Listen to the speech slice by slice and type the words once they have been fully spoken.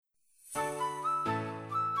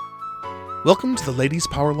Welcome to the Ladies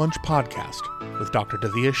Power Lunch podcast with Dr.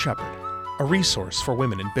 Davia Shepherd, a resource for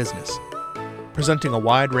women in business, presenting a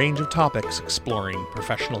wide range of topics exploring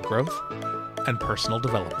professional growth and personal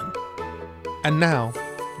development. And now,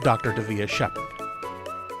 Dr. Davia Shepherd.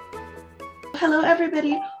 Hello,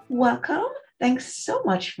 everybody. Welcome. Thanks so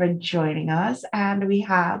much for joining us. And we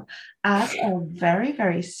have as a very,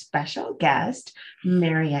 very special guest,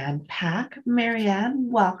 Marianne Pack.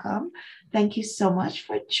 Marianne, welcome. Thank you so much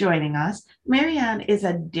for joining us. Marianne is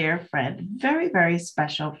a dear friend, very, very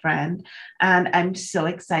special friend, and I'm so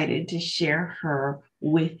excited to share her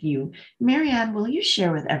with you. Marianne, will you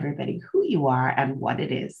share with everybody who you are and what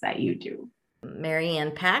it is that you do?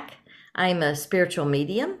 Marianne Pack. I'm a spiritual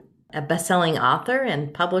medium, a best-selling author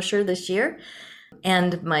and publisher this year.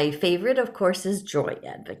 And my favorite, of course, is Joy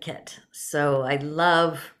Advocate. So I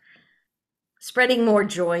love spreading more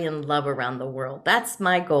joy and love around the world. That's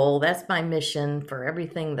my goal. That's my mission for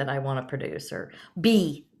everything that I want to produce or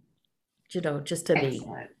be, just to be.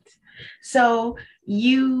 Excellent. So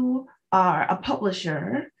you are a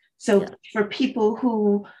publisher. So for people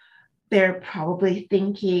who they're probably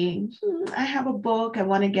thinking, I have a book, I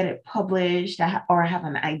want to get it published, or I have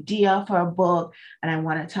an idea for a book and I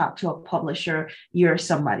want to talk to a publisher, you're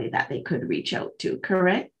somebody that they could reach out to,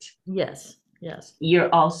 correct? Yes.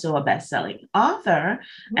 You're also a best-selling author,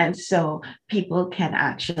 and so people can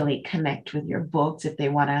actually connect with your books if they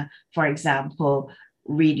want to, for example,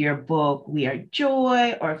 read your book, We Are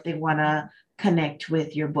Joy, or if they want to connect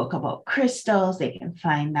with your book about crystals, they can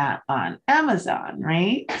find that on Amazon,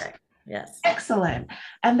 right? Yes. Excellent.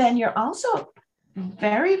 And then you're also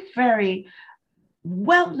very, very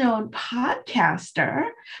well-known podcaster.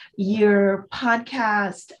 Your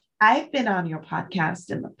podcast, I've been on your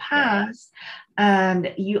podcast in the past,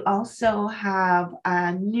 and you also have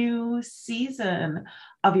a new season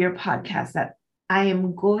of your podcast that I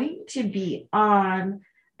am going to be on,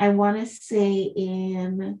 I want to say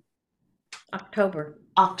in October.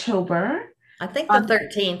 I think the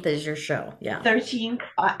 13th is your show. Yeah. 13th.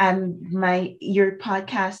 And your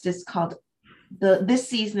podcast is called, this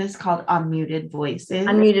season is called Unmuted Voices.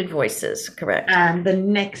 Unmuted Voices, correct. And the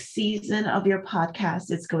next season of your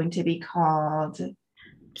podcast is going to be called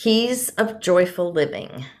Keys of Joyful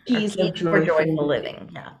Living. Keys of Joyful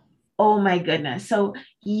Living. Yeah. Oh my goodness. So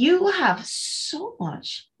you have so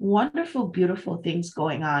much wonderful, beautiful things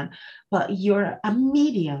going on, but you're a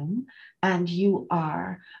medium and you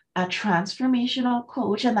are a transformational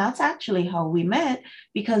coach. And that's actually how we met,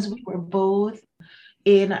 because we were both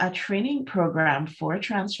in a training program for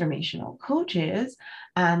transformational coaches.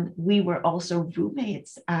 And we were also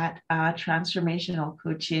roommates at a transformational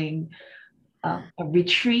coaching, a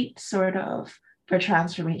retreat sort of for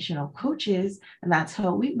transformational coaches. And that's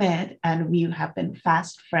how we met. And we have been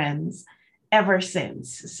fast friends ever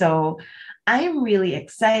since. So I am really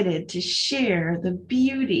excited to share the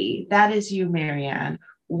beauty that is you, Marianne,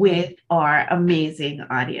 with our amazing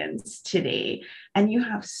audience today. And you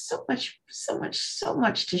have so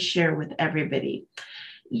much to share with everybody.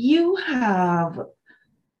 You have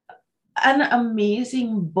an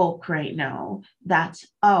amazing book right now that's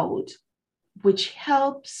out, which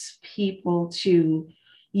helps people to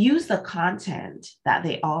use the content that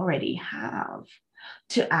they already have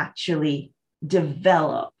to actually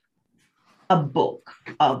develop a book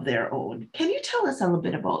of their own. Can you tell us a little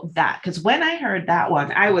bit about that? Because when I heard that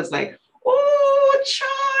one, I was like, oh,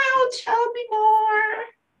 child, tell me more.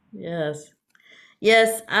 Yes.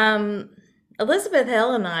 Elizabeth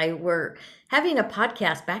Hill and I were having a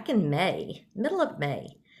podcast back in middle of May.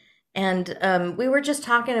 And we were just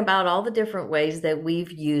talking about all the different ways that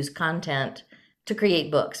we've used content to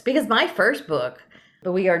create books. Because my first book,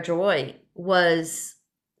 The We Are Joy, was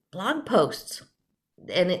blog posts.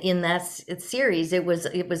 And in that series, it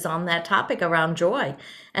was on that topic around joy.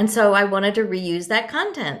 And so I wanted to reuse that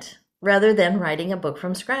content rather than writing a book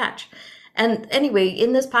from scratch. And anyway,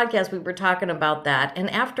 in this podcast, we were talking about that. And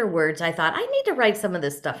afterwards, I thought, I need to write some of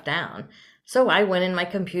this stuff down. So I went in my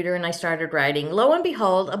computer and I started writing. Lo and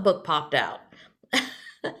behold, a book popped out.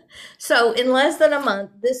 So in less than a month,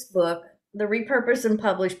 this book, The Repurpose and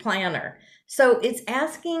Publish Planner. So it's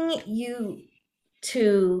asking you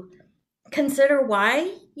to consider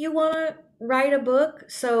why you want to write a book.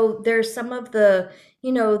 So there's some of the,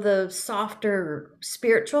 the softer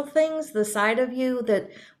spiritual things, the side of you that,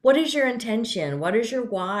 what is your intention? What is your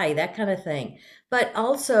why? That kind of thing. But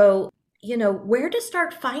also, where to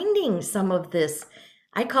start finding some of this.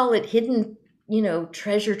 I call it hidden,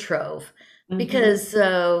 treasure trove, because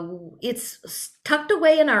it's tucked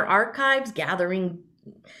away in our archives, gathering,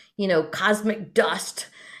 cosmic dust.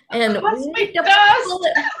 And cosmic dust.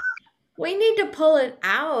 We need to pull it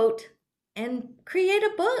out and create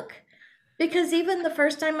a book. Because even the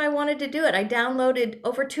first time I wanted to do it, I downloaded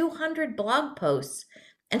over 200 blog posts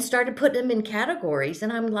and started putting them in categories.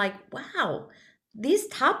 And I'm like, wow, these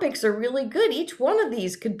topics are really good. Each one of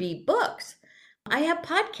these could be books. I have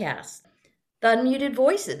podcasts. The Unmuted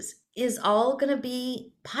Voices is all going to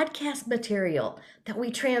be podcast material that we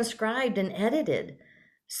transcribed and edited.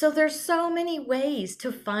 So there's so many ways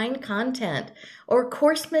to find content or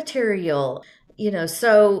course material,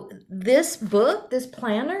 so this book, this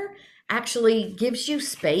planner actually gives you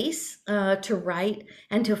space to write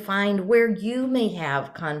and to find where you may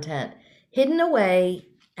have content hidden away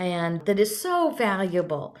and that is so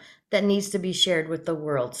valuable that needs to be shared with the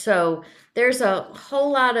world. So there's a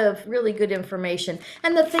whole lot of really good information.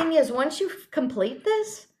 And the thing is, once you complete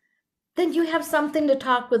this, then you have something to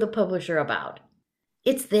talk with a publisher about.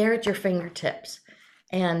 It's there at your fingertips.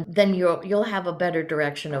 And then you'll have a better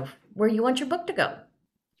direction of where you want your book to go.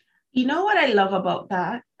 You know what I love about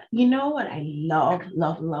that? You know what I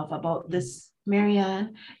love about this,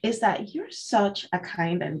 Marianne, is that you're such a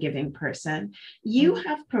kind and giving person. You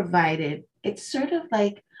have provided, it's sort of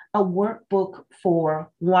like a workbook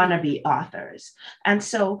for wannabe authors. And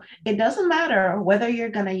so it doesn't matter whether you're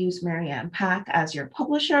going to use Marianne Pack as your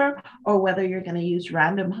publisher or whether you're going to use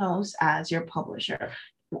Random House as your publisher,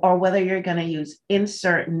 or whether you're going to use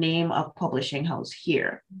insert name of publishing house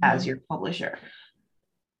here as your publisher.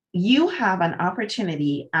 You have an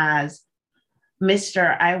opportunity as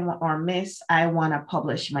Mr. or Miss I want to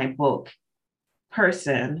publish my book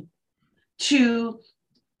person to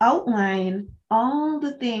outline all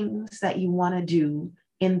the things that you want to do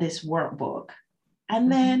in this workbook. And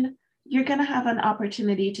then you're going to have an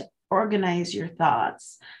opportunity to organize your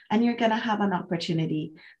thoughts, and you're going to have an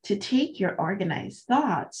opportunity to take your organized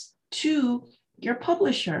thoughts to your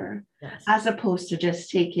publisher, as opposed to just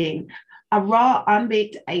taking a raw,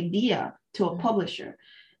 unbaked idea to a publisher.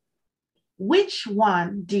 Which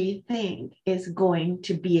one do you think is going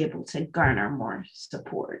to be able to garner more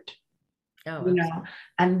support?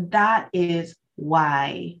 And that is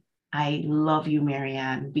why I love you,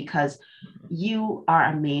 Marianne, because you are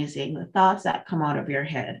amazing. The thoughts that come out of your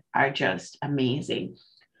head are just amazing.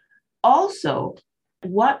 Also,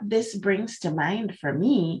 what this brings to mind for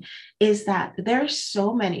me is that there's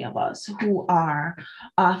so many of us who are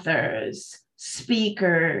authors,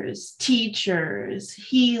 speakers, teachers,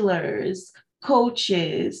 healers,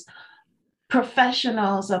 coaches,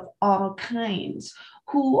 professionals of all kinds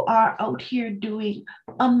who are out here doing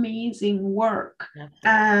amazing work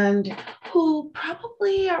and who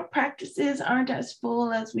probably our practices aren't as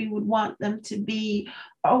full as we would want them to be,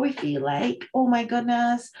 or we feel like, oh my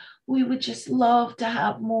goodness, we would just love to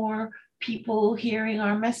have more people hearing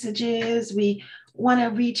our messages. We want to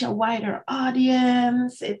reach a wider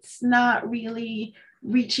audience. It's not really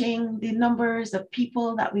reaching the numbers of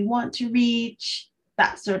people that we want to reach,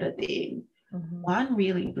 that sort of thing. One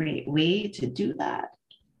really great way to do that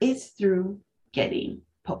is through getting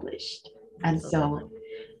published. And so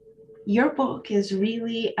your book is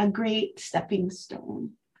really a great stepping stone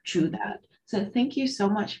to that. So thank you so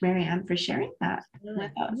much, Marianne, for sharing that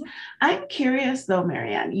with us. I'm curious though,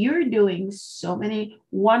 Marianne, you're doing so many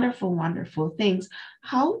wonderful, wonderful things.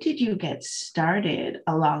 How did you get started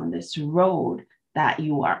along this road that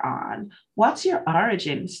you are on? What's your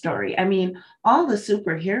origin story? I mean, all the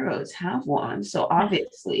superheroes have one, so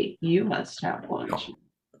obviously you must have one.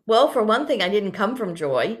 Well, for one thing, I didn't come from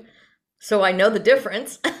joy, so I know the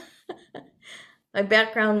difference. My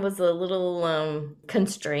background was a little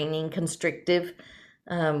constrictive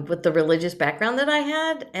with the religious background that I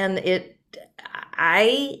had, and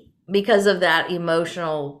because of that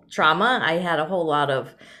emotional trauma, I had a whole lot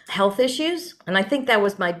of health issues, and I think that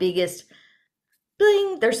was my biggest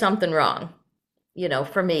bling, there's something wrong.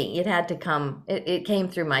 For me, it had to come, it came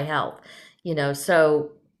through my health,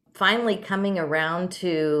 so finally coming around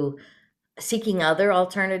to seeking other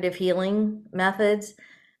alternative healing methods.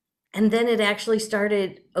 And then it actually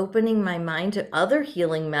started opening my mind to other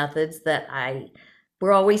healing methods that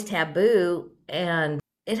were always taboo. And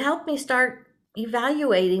it helped me start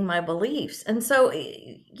evaluating my beliefs. And so,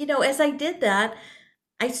 as I did that,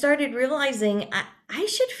 I started realizing I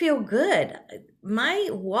should feel good. My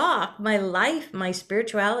walk, my life, my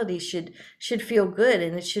spirituality should feel good,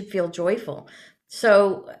 and it should feel joyful.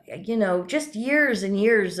 So, just years and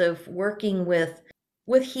years of working with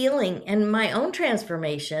healing and my own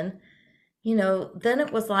transformation, then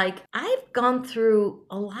it was like, I've gone through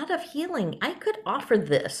a lot of healing. I could offer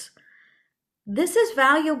this. This is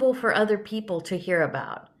valuable for other people to hear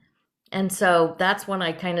about. And so that's when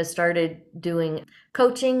I kind of started doing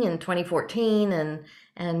coaching in 2014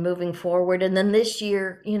 and moving forward. And then this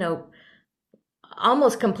year,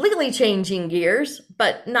 almost completely changing gears,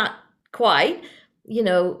 but not quite,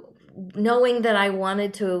 knowing that I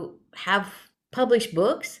wanted to have published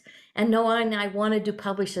books and knowing I wanted to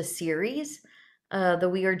publish a series, the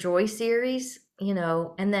We Are Joy series,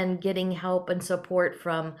 and then getting help and support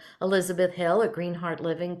from Elizabeth Hill at Greenheart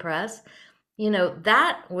Living Press.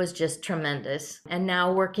 That was just tremendous. And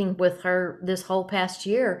now working with her this whole past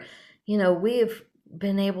year, we've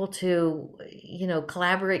been able to,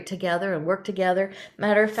 collaborate together and work together.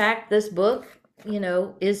 Matter of fact, this book,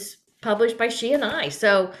 is published by she and I.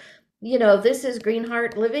 So, this is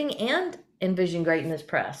Greenheart Living and Envision Greatness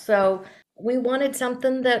Press. So we wanted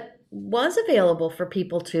something that was available for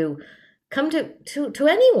people to come to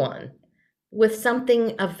anyone with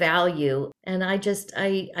something of value. And I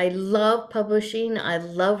love publishing. I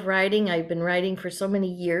love writing. I've been writing for so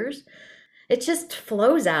many years. It just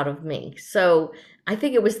flows out of me. So I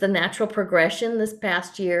think it was the natural progression this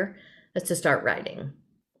past year is to start writing,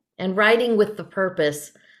 and writing with the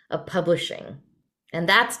purpose of publishing. And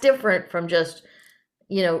that's different from just,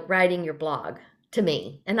 writing your blog to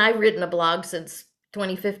me. And I've written a blog since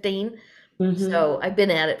 2015. So I've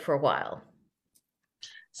been at it for a while.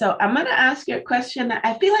 So I'm going to ask you a question that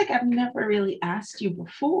I feel like I've never really asked you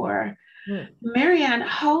before. Marianne,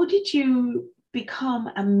 how did you become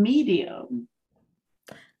a medium?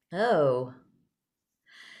 Oh.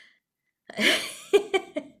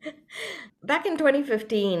 Back in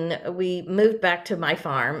 2015, we moved back to my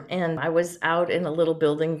farm, and I was out in a little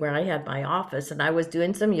building where I had my office, and I was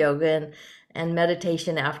doing some yoga and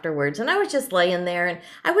meditation afterwards. And I was just laying there, and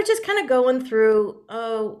I was just kind of going through,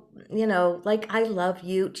 like, I love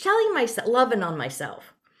you, telling myself, loving on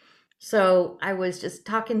myself. So I was just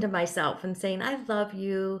talking to myself and saying, I love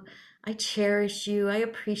you, I cherish you, I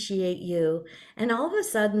appreciate you. And all of a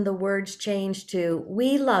sudden the words changed to,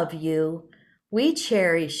 we love you, we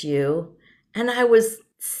cherish you. And I was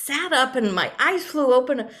sat up and my eyes flew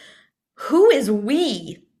open. Who is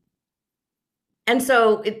we? And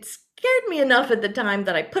so it scared me enough at the time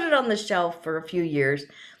that I put it on the shelf for a few years.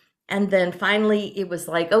 And then finally it was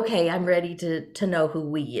like, okay, I'm ready to know who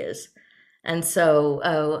we is. And so,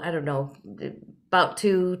 I don't know, about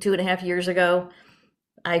two and a half years ago,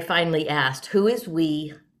 I finally asked, who is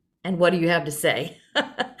we and what do you have to say?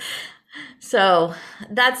 So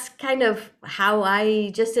that's kind of how I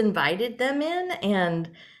just invited them in. And,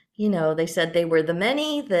 they said they were the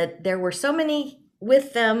many, that there were so many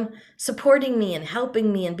with them supporting me and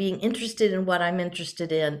helping me and being interested in what I'm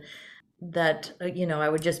interested in, that, I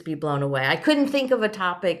would just be blown away. I couldn't think of a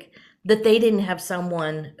topic that they didn't have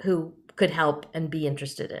someone who could help and be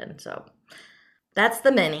interested in. So that's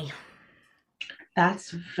the many.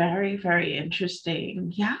 That's very, very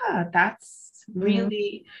interesting. Yeah, that's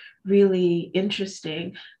really, really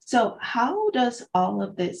interesting. So how does all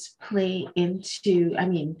of this play into,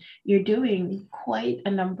 you're doing quite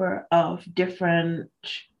a number of different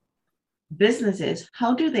businesses.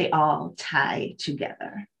 How do they all tie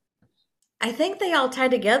together? I think they all tie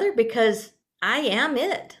together because I am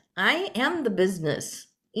it. I am the business,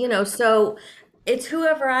 so it's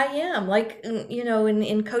whoever I am. Like,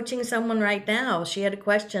 in coaching someone right now, she had a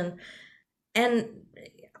question and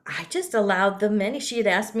I just allowed the many. She had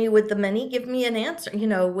asked me, would the many give me an answer?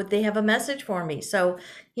 Would they have a message for me? So,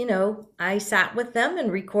 I sat with them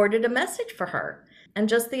and recorded a message for her. And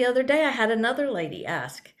just the other day, I had another lady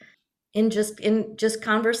ask in just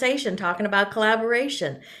conversation, talking about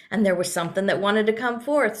collaboration. And there was something that wanted to come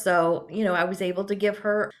forth. So, I was able to give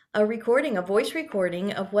her a voice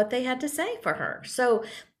recording of what they had to say for her. So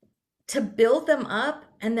to build them up,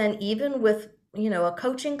 and then even with, a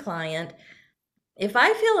coaching client, if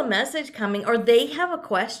I feel a message coming or they have a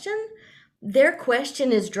question, their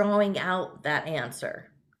question is drawing out that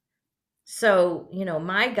answer. So,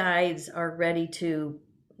 my guides are ready to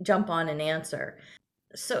jump on and answer.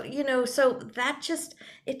 So, so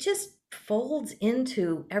it just folds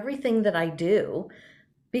into everything that I do,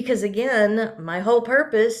 because again, my whole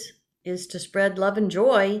purpose is to spread love and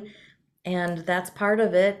joy. And that's part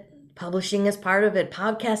of it. Publishing is part of it.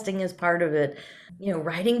 Podcasting is part of it.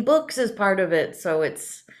 Writing books is part of it. So it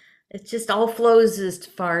just all flows as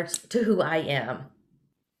far to who I am.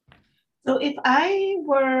 So if I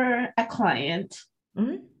were a client,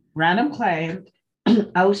 random client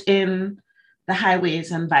out in the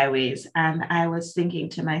highways and byways, and I was thinking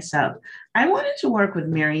to myself, I wanted to work with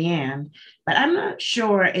Marianne, but I'm not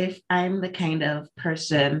sure if I'm the kind of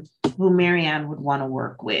person who Marianne would want to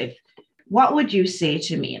work with. What would you say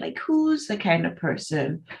to me? Like, who's the kind of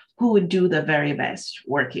person who would do the very best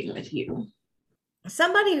working with you?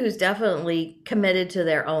 Somebody who's definitely committed to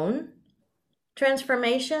their own,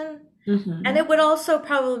 transformation. Mm-hmm. And it would also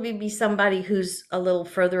probably be somebody who's a little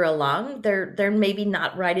further along. They're maybe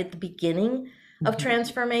not right at the beginning of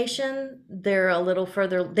transformation. They're a little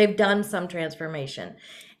further, they've done some transformation.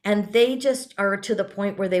 And they just are to the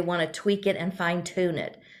point where they want to tweak it and fine tune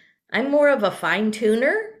it. I'm more of a fine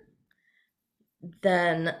tuner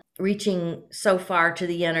than reaching so far to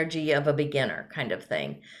the energy of a beginner kind of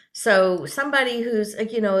thing. So somebody who's,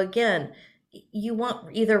 again, you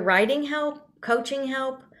want either writing help, coaching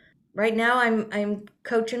help. Right now I'm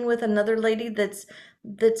coaching with another lady that's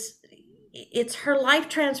it's her life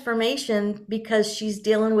transformation because she's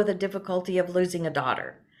dealing with a difficulty of losing a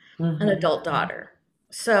daughter, an adult daughter.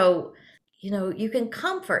 So, you can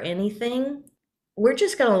come for anything. We're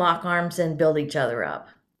just going to lock arms and build each other up.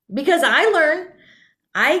 Because I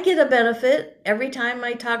get a benefit every time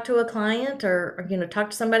I talk to a client or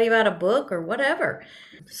talk to somebody about a book or whatever.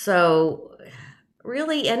 So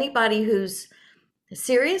really anybody who's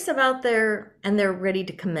serious about they're ready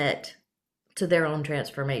to commit to their own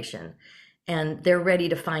transformation and they're ready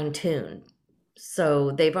to fine tune.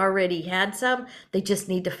 So they've already had some, they just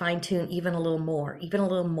need to fine tune even a little more.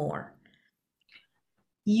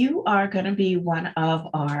 You are going to be one of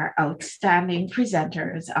our outstanding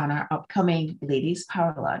presenters on our upcoming Ladies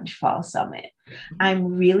Power Lunch Fall Summit.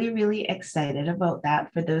 I'm really, really excited about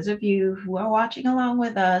that. For those of you who are watching along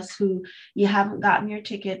with us, who you haven't gotten your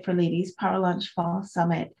ticket for Ladies Power Lunch Fall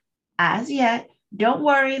Summit as yet, don't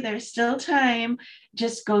worry, there's still time.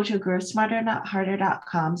 Just go to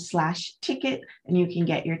growsmarternotharder.com/ticket and you can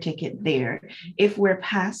get your ticket there. If we're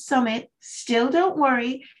past summit, still don't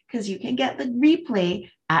worry, because you can get the replay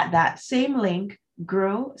at that same link,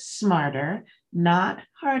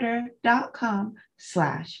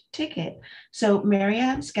 growsmarternotharder.com/ticket. So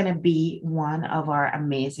Marianne's going to be one of our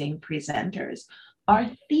amazing presenters.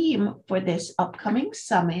 Our theme for this upcoming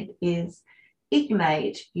summit is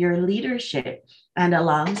Ignite Your Leadership. And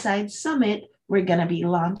alongside Summit, we're going to be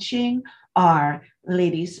launching our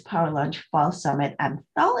Ladies Power Lunch Fall Summit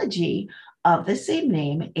anthology of the same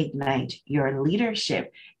name, Ignite Your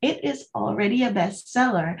Leadership. It is already a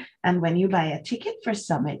bestseller. And when you buy a ticket for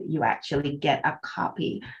Summit, you actually get a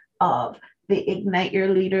copy of the Ignite Your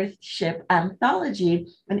Leadership anthology.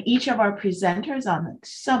 And each of our presenters on the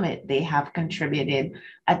summit, they have contributed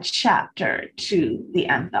a chapter to the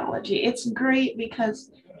anthology. It's great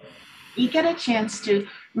because you get a chance to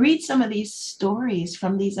read some of these stories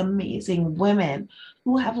from these amazing women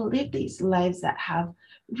who have lived these lives that have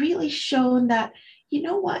really shown that, you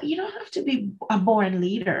know what, you don't have to be a born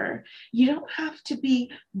leader. You don't have to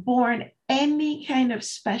be born any kind of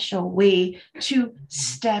special way to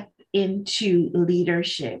step into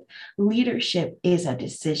leadership. Leadership is a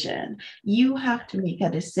decision. You have to make a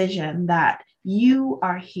decision that you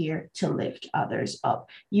are here to lift others up.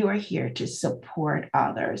 You are here to support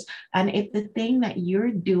others. And if the thing that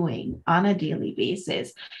you're doing on a daily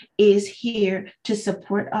basis is here to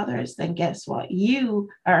support others, then guess what? You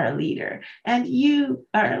are a leader and you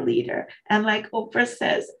are a leader. And like Oprah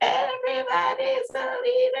says, everybody's a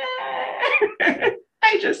leader.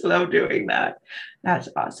 I just love doing that. That's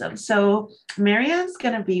awesome. So Marianne's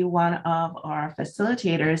going to be one of our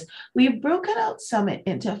facilitators. We've broken out Summit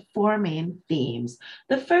into 4 main themes.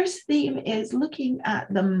 The first theme is looking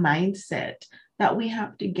at the mindset that we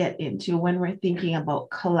have to get into when we're thinking about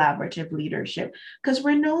collaborative leadership, because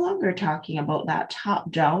we're no longer talking about that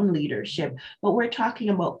top-down leadership, but we're talking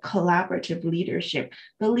about collaborative leadership,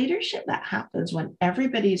 the leadership that happens when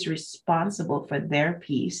everybody's responsible for their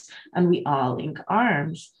piece and we all link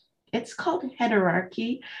arms. It's called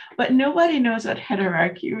hierarchy, but nobody knows what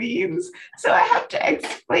hierarchy means. So I have to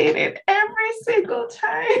explain it every single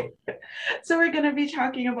time. So we're going to be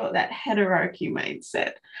talking about that hierarchy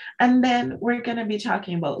mindset. And then we're going to be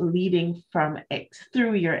talking about leading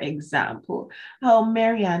through your example. How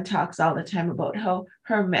Marianne talks all the time about how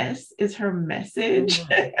her mess is her message.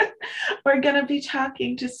 We're going to be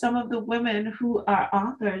talking to some of the women who are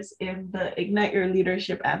authors in the Ignite Your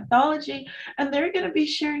Leadership anthology, and they're going to be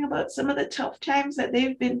sharing about some of the tough times that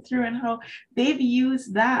they've been through and how they've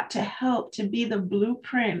used that to help to be the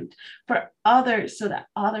blueprint for others so that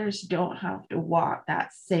others don't have to walk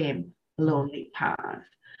that same lonely path.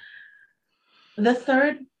 The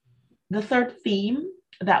third theme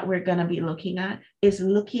that we're going to be looking at is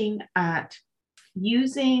looking at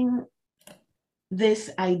using this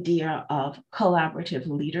idea of collaborative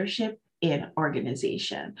leadership in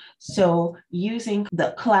organization. So using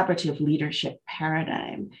the collaborative leadership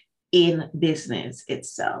paradigm in business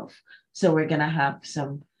itself. So we're going to have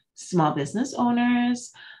some small business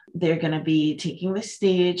owners. They're going to be taking the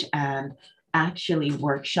stage and actually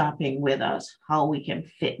workshopping with us how we can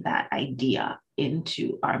fit that idea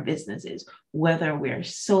into our businesses, whether we're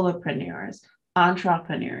solopreneurs,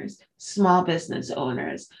 entrepreneurs, small business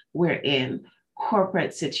owners, we're in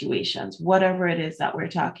corporate situations, whatever it is that we're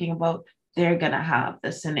talking about, they're going to have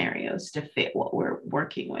the scenarios to fit what we're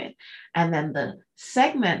working with. And then the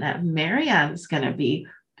segment that Marianne's going to be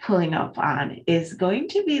pulling up on is going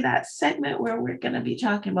to be that segment where we're going to be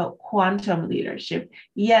talking about quantum leadership.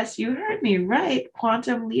 Yes, you heard me right,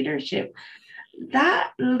 quantum leadership.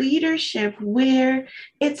 That leadership where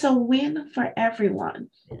it's a win for everyone,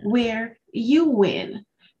 where you win.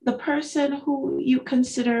 The person who you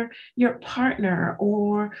consider your partner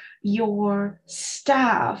or your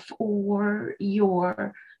staff or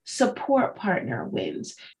your support partner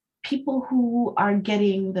wins. People who are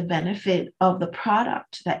getting the benefit of the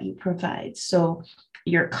product that you provide. So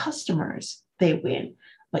your customers, they win.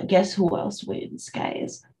 But guess who else wins,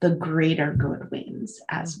 guys? The greater good wins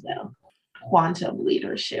as well. Quantum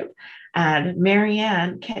leadership. And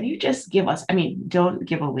Marianne, can you just give us, I mean, don't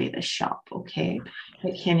give away the shop, okay?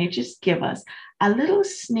 But can you just give us a little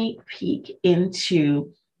sneak peek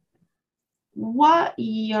into what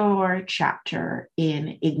your chapter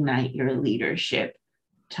in Ignite Your Leadership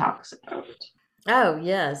talks about? Oh,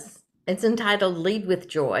 yes. It's entitled Lead with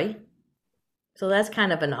Joy. So that's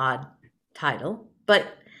kind of an odd title,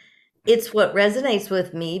 but it's what resonates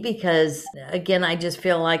with me because, again, I just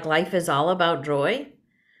feel like life is all about joy.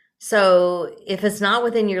 So if it's not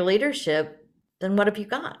within your leadership, then what have you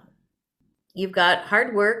got? You've got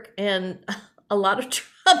hard work and a lot of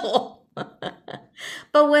trouble.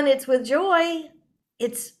 But when it's with joy,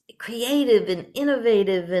 it's creative and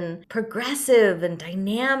innovative and progressive and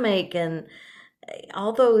dynamic and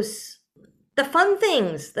all those, the fun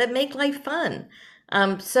things that make life fun.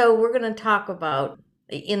 So we're going to talk about,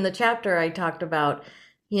 in the chapter I talked about,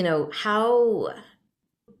 how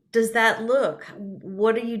does that look?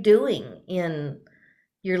 What are you doing in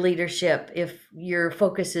your leadership if your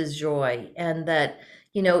focus is joy? And that,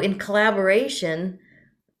 in collaboration,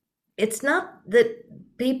 it's not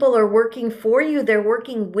that people are working for you, they're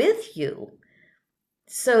working with you.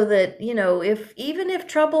 So that, even if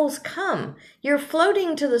troubles come, you're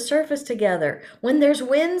floating to the surface together. When there's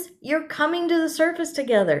winds, you're coming to the surface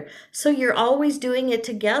together. So you're always doing it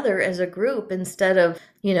together as a group instead of,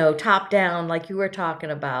 top down, like you were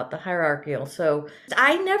talking about, the hierarchical. So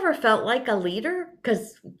I never felt like a leader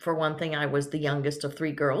because, for one thing, I was the youngest of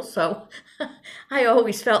 3 girls. So I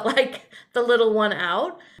always felt like the little one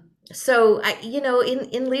out. So,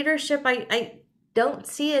 in leadership, I don't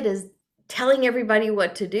see it as telling everybody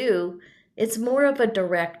what to do. It's more of a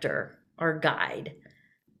director or guide,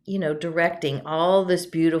 directing all this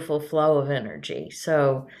beautiful flow of energy.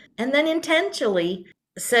 So, and then intentionally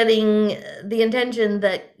setting the intention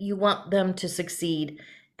that you want them to succeed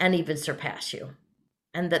and even surpass you.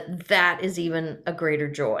 And that is even a greater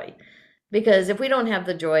joy. Because if we don't have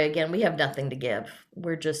the joy, again, we have nothing to give.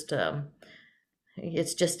 We're just,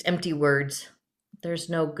 it's just empty words. There's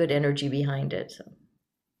no good energy behind it. So.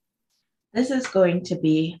 This is going to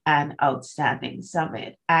be an outstanding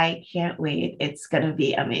summit. I can't wait. It's going to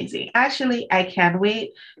be amazing. Actually, I can't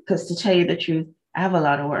wait because, to tell you the truth, I have a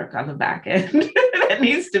lot of work on the back end that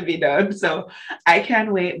needs to be done. So I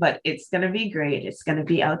can't wait, but it's going to be great. It's going to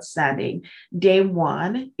be outstanding. Day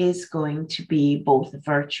 1 is going to be both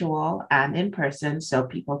virtual and in person, so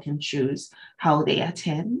people can choose how they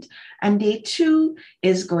attend. And day 2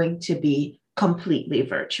 is going to be completely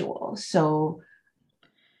virtual. So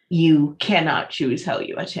you cannot choose how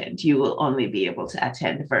you attend. You will only be able to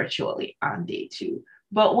attend virtually on day 2.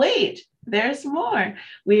 But wait, there's more.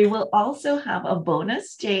 We will also have a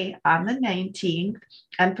bonus day on the 19th.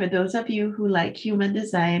 And for those of you who like human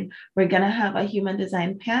design, we're going to have a human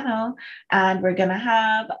design panel, and we're going to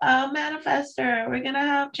have a manifester. We're going to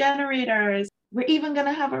have generators. We're even going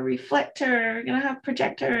to have a reflector. We're going to have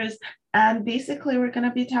projectors. And basically, we're going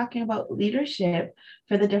to be talking about leadership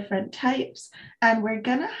for the different types. And we're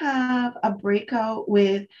going to have a breakout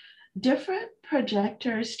with different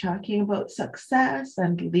projectors talking about success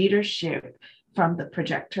and leadership from the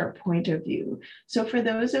projector point of view. So for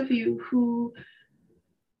those of you who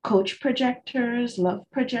coach projectors, love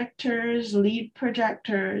projectors, lead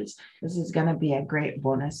projectors, this is going to be a great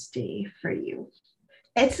bonus day for you.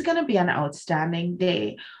 It's going to be an outstanding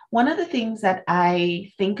day. One of the things that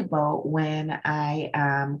I think about when I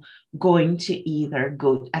am going to either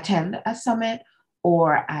go attend a summit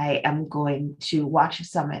or I am going to watch a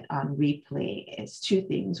summit on replay is 2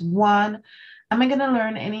 things. 1, am I going to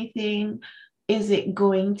learn anything? Is it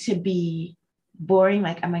going to be boring?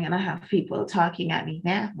 Like, am I going to have people talking at me?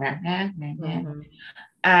 Mm-hmm.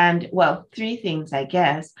 And well, three things, I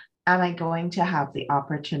guess. Am I going to have the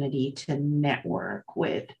opportunity to network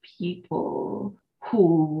with people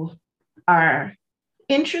who are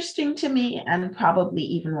interesting to me and probably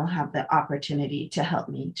even will have the opportunity to help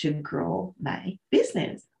me to grow my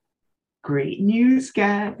business? Great news,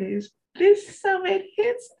 guys. This summit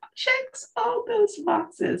checks all those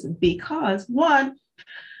boxes because one,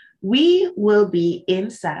 we will be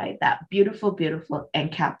inside that beautiful, beautiful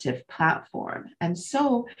Encaptive platform. And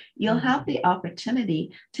so you'll have the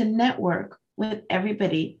opportunity to network with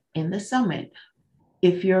everybody in the summit.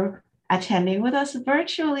 If you're attending with us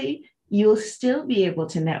virtually, you'll still be able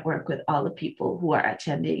to network with all the people who are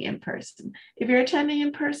attending in person. If you're attending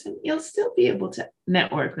in person, you'll still be able to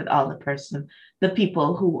network with all the people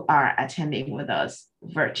who are attending with us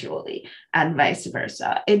virtually, and vice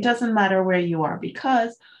versa. It doesn't matter where you are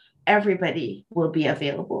because everybody will be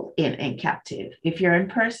available in Encaptive. If you're in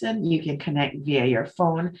person, you can connect via your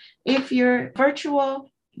phone. If you're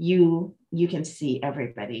virtual, you can see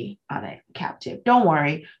everybody on Encaptive. Don't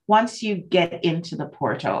worry, once you get into the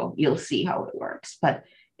portal, you'll see how it works. But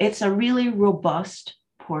it's a really robust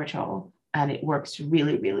portal and it works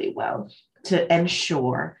really, really well to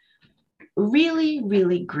ensure really,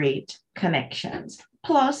 really great connections.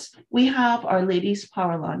 Plus, we have our Ladies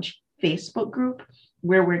Power Lunch Facebook group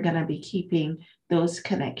where we're going to be keeping those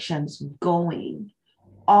connections going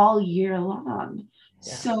all year long.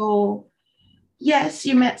 Yeah. So yes,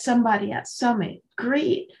 you met somebody at Summit,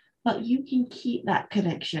 great, but you can keep that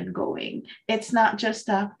connection going. It's not just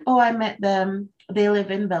I met them, they live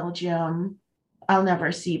in Belgium, I'll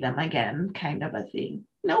never see them again kind of a thing.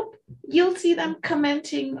 Nope, you'll see them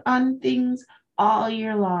commenting on things all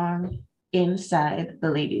year long inside the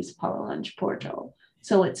Ladies Power Lunch portal.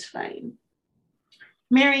 So it's fine.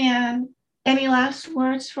 Marianne, any last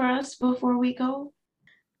words for us before we go?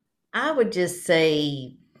 I would just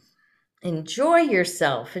say, enjoy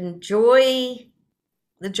yourself, enjoy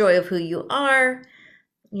the joy of who you are,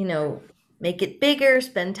 make it bigger,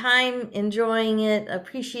 spend time enjoying it,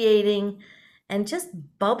 appreciating, and just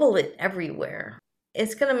bubble it everywhere.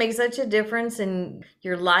 It's going to make such a difference in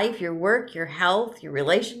your life, your work, your health, your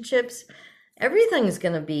relationships. Everything's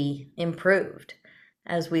going to be improved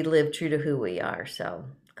as we live true to who we are. So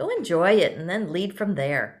go enjoy it and then lead from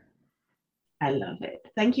there. I love it.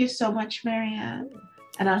 Thank you so much, Marianne.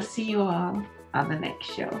 And I'll see you all on the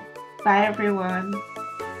next show. Bye, everyone.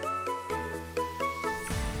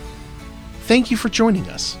 Thank you for joining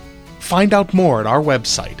us. Find out more at our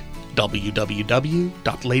website,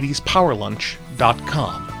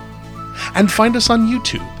 www.ladiespowerlunch.com. And find us on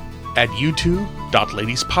YouTube at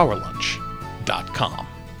youtube.ladiespowerlunch.com.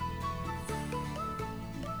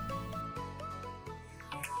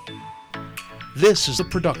 This is a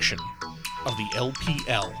production of the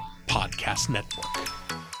LPL Podcast Network.